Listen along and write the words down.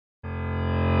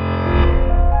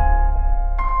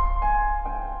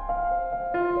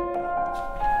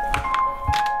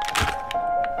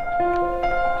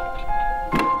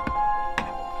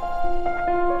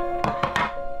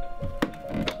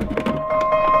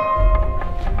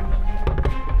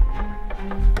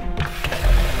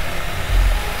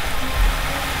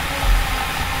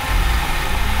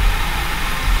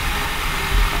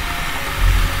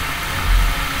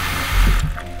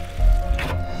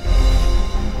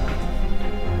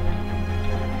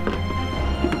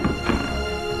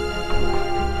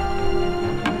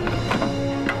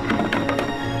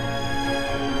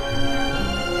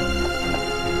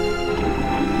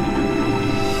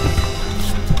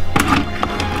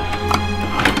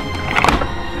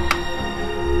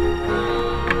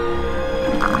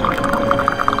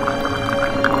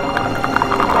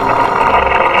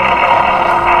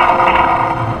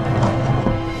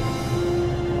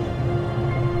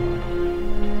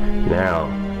Now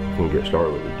we can get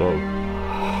started with the thing.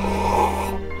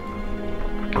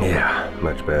 Yeah,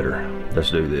 much better.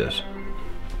 Let's do this.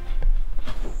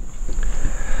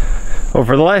 Well,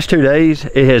 for the last 2 days,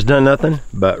 it has done nothing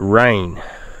but rain.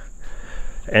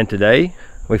 And today,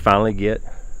 we finally get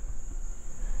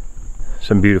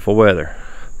some beautiful weather.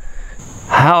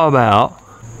 How about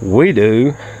we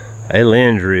do a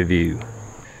lens review?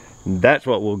 That's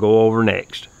what we'll go over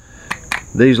next.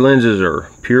 These lenses are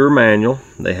pure manual.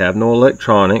 They have no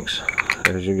electronics,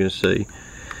 as you can see.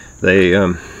 They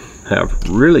have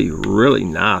really, really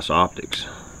nice optics.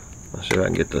 Let's see if I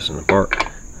can get this in the park.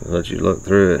 I'll let you look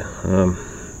through it.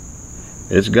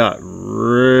 It's got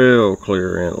real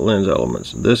clear lens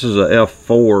elements. This is a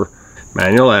f4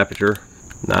 manual aperture.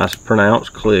 Nice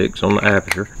pronounced clicks on the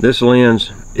aperture. This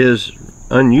lens is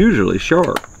unusually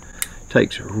sharp.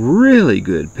 Takes really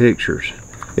good pictures.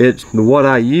 It's what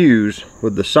I use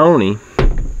with the Sony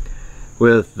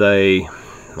with a,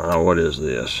 what is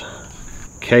this?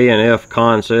 K&F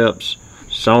Concepts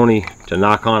Sony to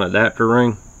Nikon adapter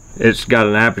ring. It's got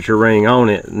an aperture ring on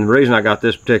it, and the reason I got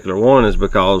this particular one is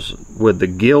because with the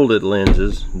gilded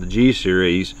lenses, the G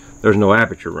series, there's no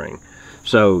aperture ring.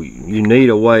 So you need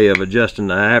a way of adjusting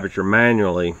the aperture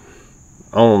manually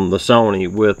on the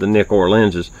Sony with the Nikkor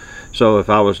lenses. So if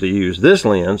I was to use this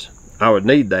lens, I would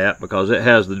need that because it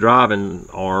has the driving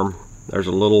arm. There's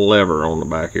a little lever on the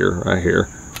back here, right here.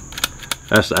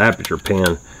 That's the aperture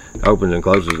pin. Opens and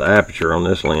closes the aperture on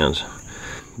this lens.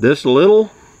 This little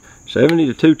 70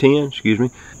 to 210, excuse me,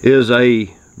 is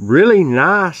a really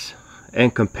nice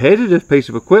and competitive piece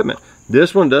of equipment.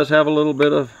 This one does have a little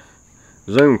bit of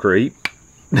zoom creep,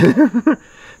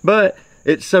 but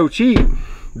it's so cheap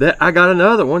that I got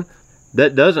another one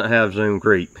that doesn't have zoom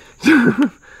creep.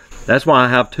 That's why I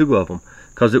have 2 of them,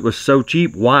 because it was so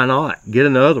cheap. Why not get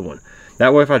another one?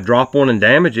 That way if I drop one and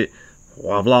damage it,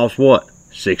 well, I've lost what,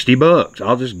 60 bucks.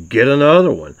 I'll just get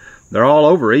another one. They're all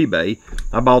over eBay.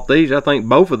 I bought these. I think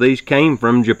both of these came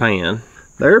from Japan.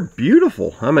 They're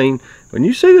beautiful. I mean, when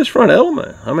you see this front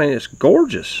element, I mean, it's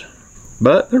gorgeous.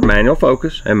 But they're manual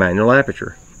focus and manual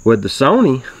aperture. With the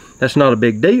Sony, that's not a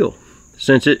big deal,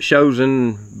 since it shows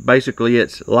in basically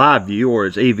its live view or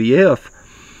its EVF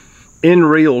in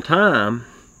real time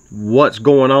what's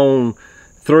going on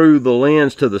through the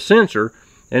lens to the sensor,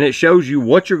 and it shows you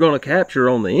what you're going to capture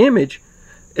on the image.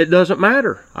 It doesn't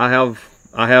matter. I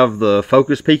have the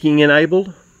focus peaking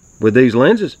enabled. With these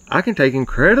lenses, I can take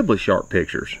incredibly sharp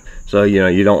pictures. So, you know,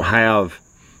 you don't have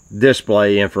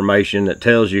display information that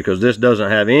tells you, because this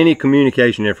doesn't have any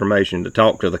communication information to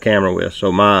talk to the camera with.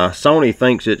 So my Sony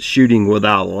thinks it's shooting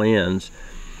without a lens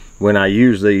when I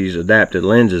use these adapted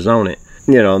lenses on it.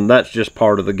 You know, that's just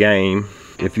part of the game.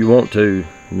 If you want to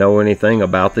know anything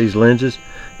about these lenses,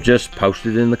 just post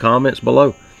it in the comments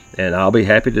below, and I'll be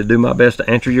happy to do my best to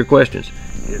answer your questions.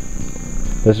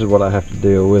 This is what I have to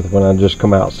deal with when I just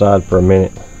come outside for a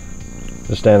minute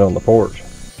to stand on the porch.